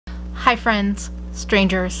Hi friends,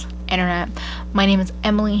 strangers, internet. My name is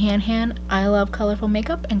Emily Hanhan. I love colorful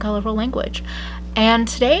makeup and colorful language. And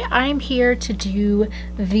today I'm here to do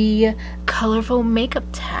the colorful makeup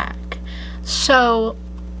tag. So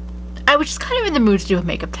I was just kind of in the mood to do a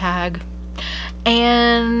makeup tag.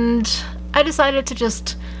 And I decided to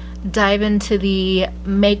just dive into the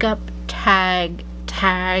makeup tag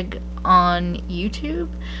on YouTube.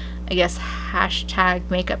 I guess hashtag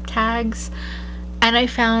makeup tags. And I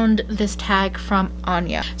found this tag from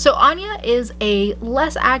Anya. So Anya is a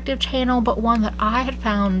less active channel, but one that I had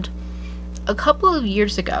found a couple of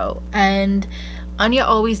years ago. And Anya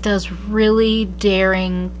always does really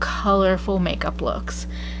daring, colorful makeup looks.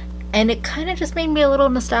 And it kind of just made me a little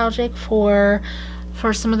nostalgic for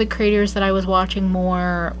some of the creators that I was watching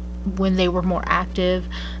more when they were more active.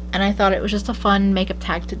 And I thought it was just a fun makeup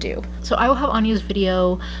tag to do. So I will have Anya's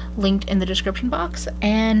video linked in the description box,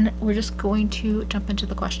 and we're just going to jump into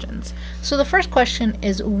the questions. So the first question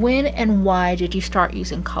is, when and why did you start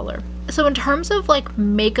using color? So in terms of like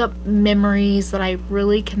makeup memories that I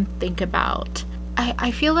really can think about,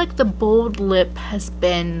 I feel like the bold lip has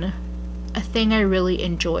been a thing I really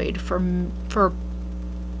enjoyed for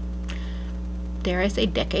dare I say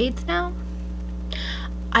decades now.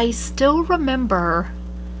 I still remember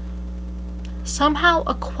somehow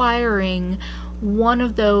acquiring one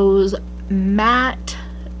of those matte,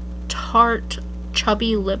 tart,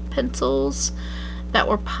 chubby lip pencils that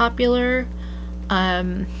were popular.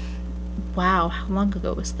 Wow, how long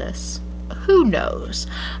ago was this? Who knows?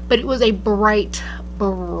 But it was a bright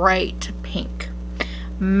pink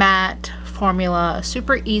matte formula,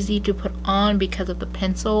 super easy to put on because of the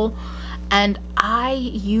pencil. And I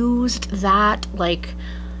used that, like,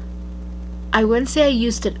 I wouldn't say I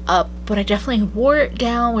used it up, but I definitely wore it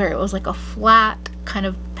down where it was like a flat kind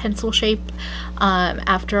of pencil shape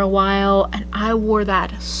after a while, and I wore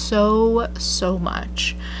that so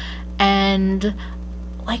much. And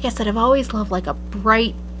like I said, I've always loved like a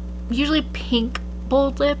bright, usually pink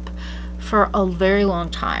bold lip for a very long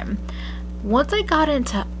time. Once I got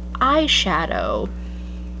into eyeshadow,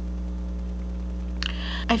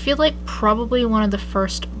 I feel like probably one of the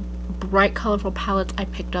first bright colorful palettes I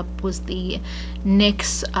picked up was the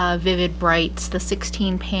NYX Vivid Brights, the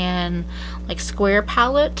 16 pan like square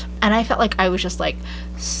palette, and I felt like I was just like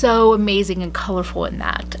so amazing and colorful in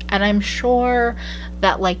that. And I'm sure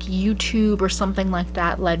that like YouTube or something like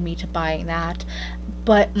that led me to buying that,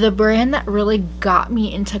 but the brand that really got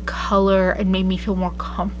me into color and made me feel more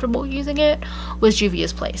comfortable using it was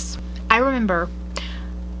Juvia's Place. I remember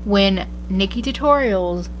when Nikki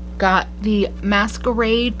Tutorials got the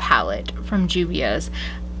Masquerade palette from Juvia's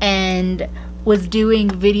and was doing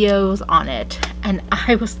videos on it, and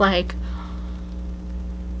I was like,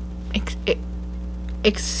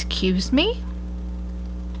 excuse me?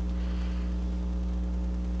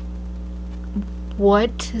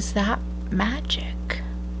 What is that magic?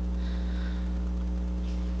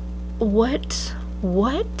 What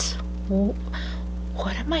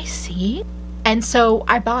am I seeing? And so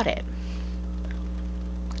I bought it.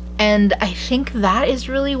 And I think that is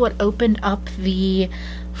really what opened up the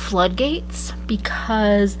floodgates,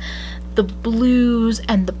 because the blues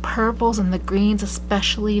and the purples and the greens,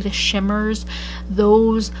 especially the shimmers,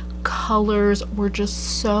 those colors were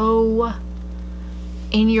just so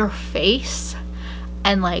in your face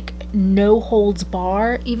and like no holds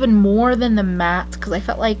bar, even more than the mattes, because I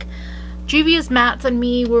felt like Juvia's mattes and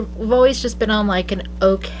me, we've always just been on like an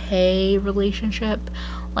okay relationship.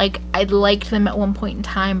 Like, I liked them at one point in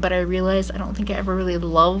time, but I realized I don't think I ever really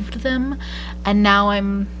loved them. And now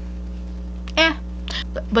I'm eh.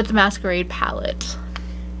 But the Masquerade palette,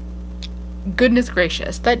 goodness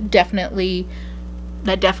gracious, that definitely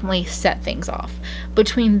set things off.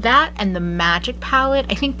 Between that and the Magic palette,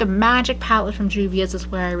 I think the Magic palette from Juvia's is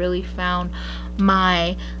where I really found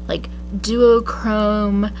my like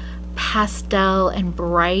duochrome, pastel, and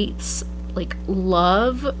brights like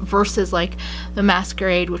love, versus like the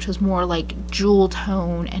Masquerade, which was more like jewel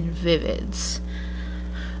tone and vivids.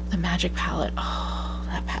 The Magic palette, oh,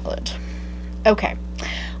 that palette. Okay,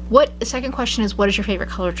 the second question is, what is your favorite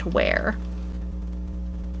color to wear?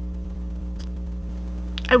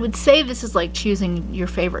 I would say this is like choosing your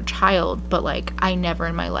favorite child, but like I never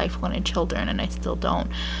in my life wanted children, and I still don't,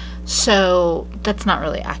 so that's not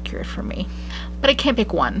really accurate for me. But I can't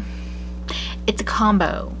pick one. It's a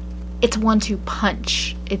combo. It's 1-2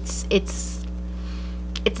 punch. It's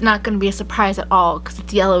not going to be a surprise at all, because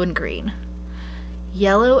it's yellow and green.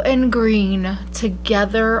 Yellow and green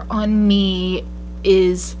together on me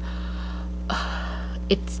is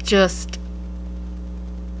it's just,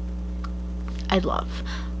 I love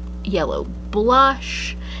yellow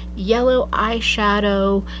blush, yellow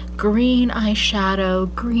eyeshadow, green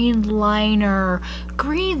liner,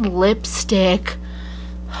 green lipstick.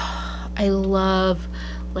 I love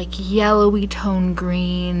like yellowy tone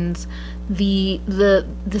greens.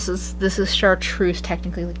 This is chartreuse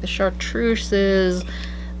technically, like the chartreuses,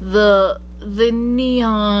 the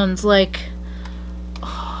neons, like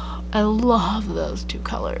I love those two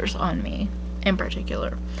colors on me in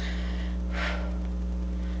particular.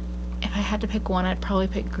 If I had to pick one, I'd probably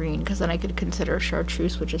pick green, because then I could consider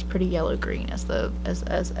chartreuse, which is pretty yellow green, as a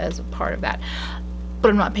part of that. But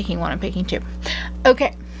I'm not picking one, I'm picking two.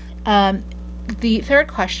 Okay. The third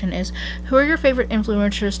question is, who are your favorite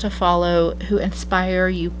influencers to follow who inspire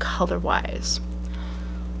you color-wise?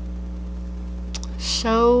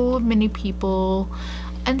 So many people,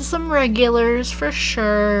 and some regulars for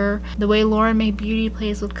sure. The way Lauren May Beauty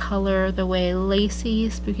plays with color, the way Lacey,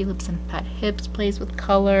 Spooky Lips and Fat Hips plays with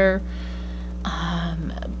color,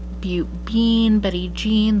 Butte Bean, Betty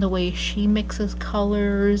Jean, the way she mixes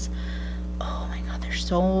colors. Oh my god, there's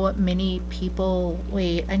so many people.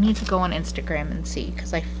 Wait, I need to go on Instagram and see,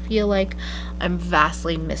 because I feel like I'm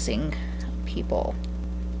vastly missing people.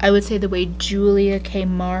 I would say the way Julia K.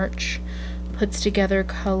 March puts together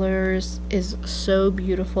colors is so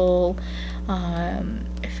beautiful.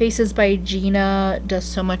 Faces by Gina does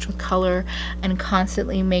so much with color and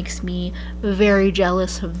constantly makes me very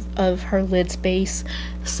jealous of her lid space.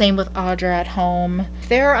 Same with Audra at Home.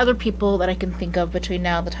 There are other people that I can think of between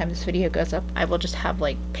now and the time this video goes up. I will just have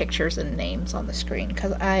like pictures and names on the screen,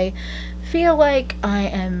 because I feel like I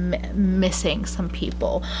am missing some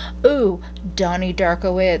people. Ooh, Donnie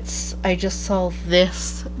Darkowitz. I just saw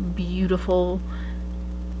this beautiful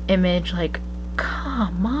image, like,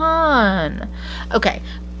 come on. Okay,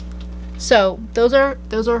 so those are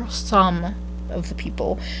some of the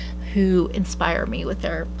people who inspire me with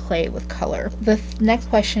their play with color. The next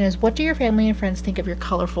question is, what do your family and friends think of your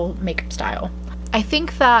colorful makeup style? I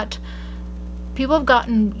think that people have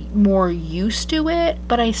gotten more used to it,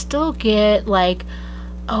 but I still get like,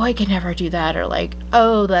 oh, I can never do that, or like,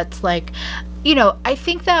 oh, that's like, you know, I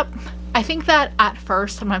think that at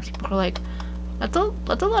first sometimes people are like, that's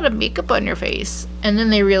a lot of makeup on your face, and then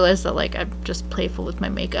they realize that like I'm just playful with my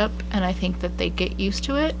makeup, and I think that they get used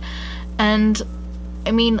to it. And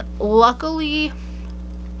I mean, luckily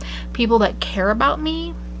people that care about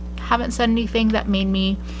me haven't said anything that made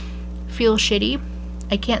me feel shitty.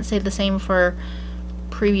 I can't say the same for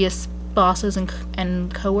previous bosses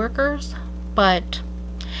and coworkers, but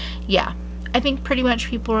yeah, I think pretty much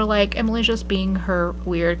people are like, Emily's just being her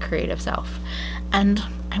weird creative self, and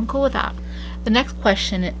I'm cool with that. The next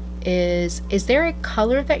question is there a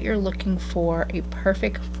color that you're looking for a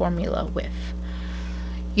perfect formula with?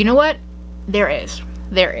 You know what? There is.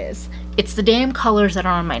 It's the damn colors that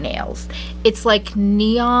are on my nails. It's like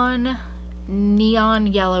neon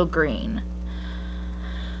yellow green.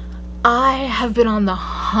 I have been on the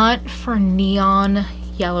hunt for neon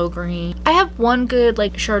yellow green. I have one good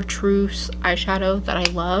like chartreuse eyeshadow that I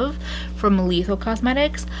love from Lethal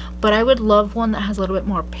Cosmetics, but I would love one that has a little bit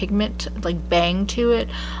more pigment, like bang to it.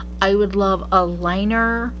 I would love a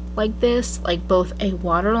liner like this, like both a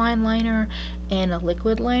waterline liner and a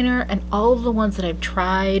liquid liner, and all of the ones that I've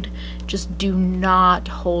tried just do not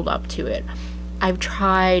hold up to it. I've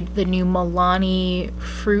tried the new Milani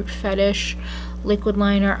Fruit Fetish liquid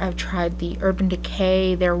liner. I've tried the Urban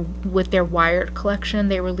Decay, with their Wired collection,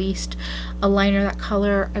 they released a liner that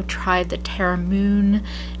color. I've tried the Terra Moon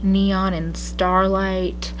Neon and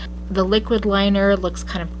Starlight. The liquid liner looks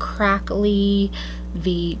kind of crackly.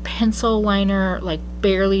 The pencil liner like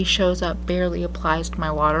barely shows up, barely applies to my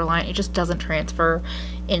waterline. It just doesn't transfer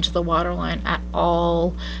into the waterline at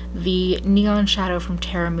all. The neon shadow from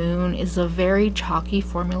Terra Moon is a very chalky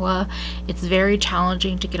formula. It's very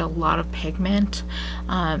challenging to get a lot of pigment.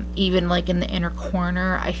 Even like in the inner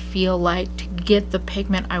corner, I feel like to get the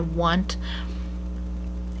pigment I want,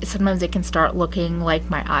 sometimes it can start looking like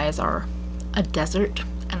my eyes are a desert,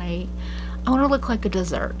 and I want to look like a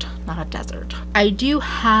dessert, not a desert. I do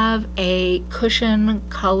have a cushion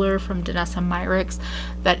color from Danessa Myricks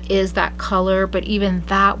that is that color, but even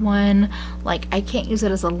that one, like, I can't use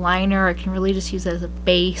it as a liner. I can really just use it as a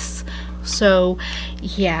base. So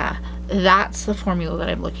yeah, that's the formula that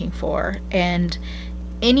I'm looking for, and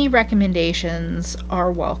any recommendations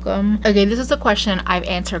are welcome. Okay, this is a question I've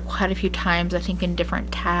answered quite a few times, I think in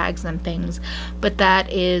different tags and things, but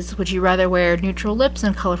that is, would you rather wear neutral lips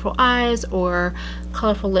and colorful eyes, or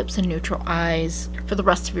colorful lips and neutral eyes for the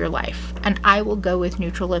rest of your life? And I will go with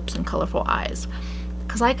neutral lips and colorful eyes.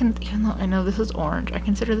 because even though I know this is orange, I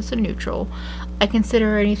consider this a neutral. I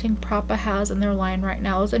consider anything Propa has in their line right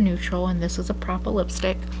now as a neutral, and this is a Propa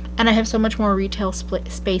lipstick. And I have so much more retail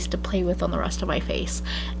space to play with on the rest of my face,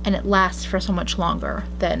 and it lasts for so much longer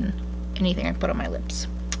than anything I put on my lips.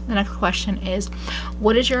 The next question is,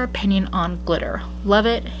 what is your opinion on glitter? Love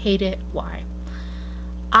it, hate it, why?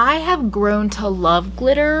 I have grown to love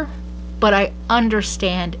glitter, but I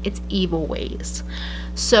understand its evil ways.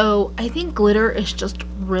 So I think glitter is just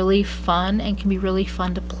really fun and can be really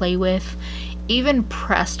fun to play with. Even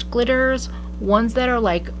pressed glitters, ones that are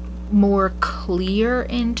like more clear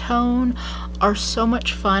in tone, are so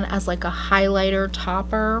much fun as like a highlighter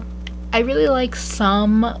topper. I really like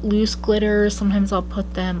some loose glitters. Sometimes I'll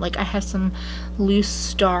put them, like I have some loose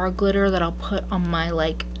star glitter that I'll put on my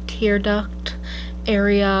like tear duct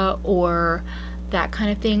area or that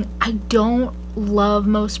kind of thing. I don't love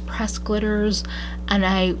most pressed glitters, and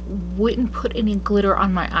I wouldn't put any glitter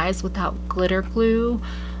on my eyes without glitter glue.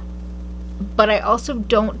 But I also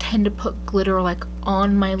don't tend to put glitter like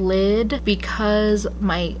on my lid because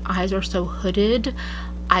my eyes are so hooded.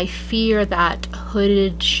 I fear that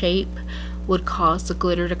hooded shape would cause the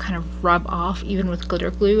glitter to kind of rub off even with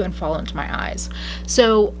glitter glue and fall into my eyes.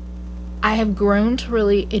 So I have grown to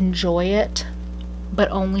really enjoy it, but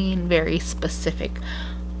only in very specific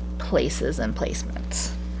places and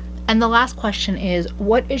placements. And the last question is,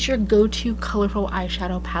 what is your go-to colorful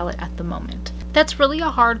eyeshadow palette at the moment? That's really a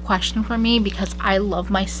hard question for me because I love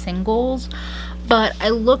my singles, but I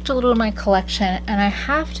looked a little in my collection and I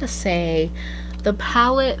have to say the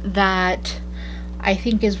palette that I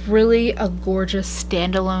think is really a gorgeous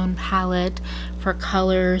standalone palette for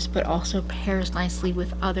colors, but also pairs nicely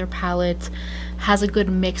with other palettes, has a good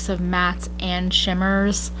mix of mattes and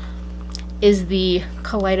shimmers, is the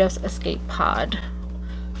Kaleidos Escape Pod.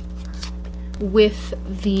 With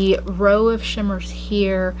the row of shimmers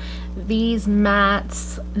here, these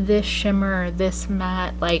mattes, this shimmer, this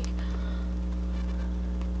matte, like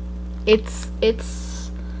it's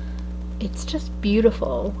just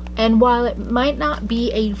beautiful. And while it might not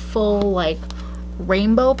be a full like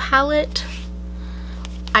rainbow palette,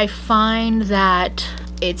 I find that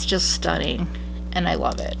it's just stunning and I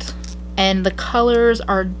love it. And the colors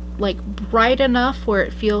are like bright enough where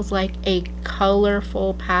it feels like a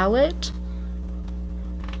colorful palette,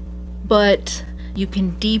 but you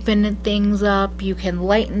can deepen things up, you can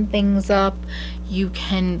lighten things up, you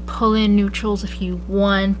can pull in neutrals if you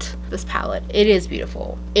want. This palette, it is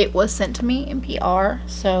beautiful. It was sent to me in PR,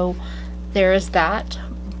 so there is that,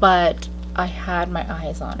 but I had my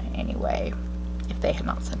eyes on it anyway if they had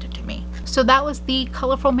not sent it to me. So that was the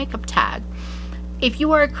colorful makeup tag. If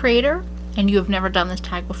you are a creator and you have never done this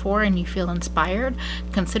tag before and you feel inspired,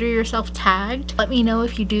 consider yourself tagged. Let me know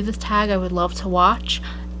if you do this tag. I would love to watch.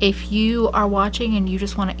 If you are watching and you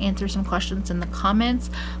just want to answer some questions in the comments,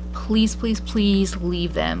 please, please, please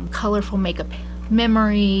leave them. Colorful makeup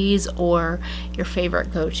memories, or your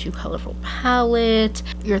favorite go-to colorful palette,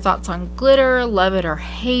 your thoughts on glitter, love it or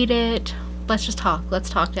hate it. Let's just talk. Let's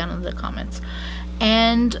talk down in the comments.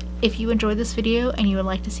 And if you enjoyed this video and you would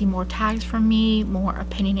like to see more tags from me, more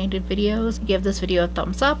opinionated videos, give this video a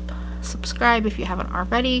thumbs up, subscribe if you haven't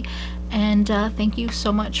already, and thank you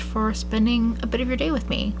so much for spending a bit of your day with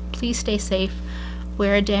me. Please stay safe,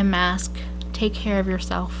 wear a damn mask, take care of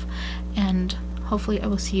yourself, and hopefully I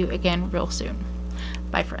will see you again real soon.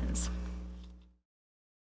 Bye, friends.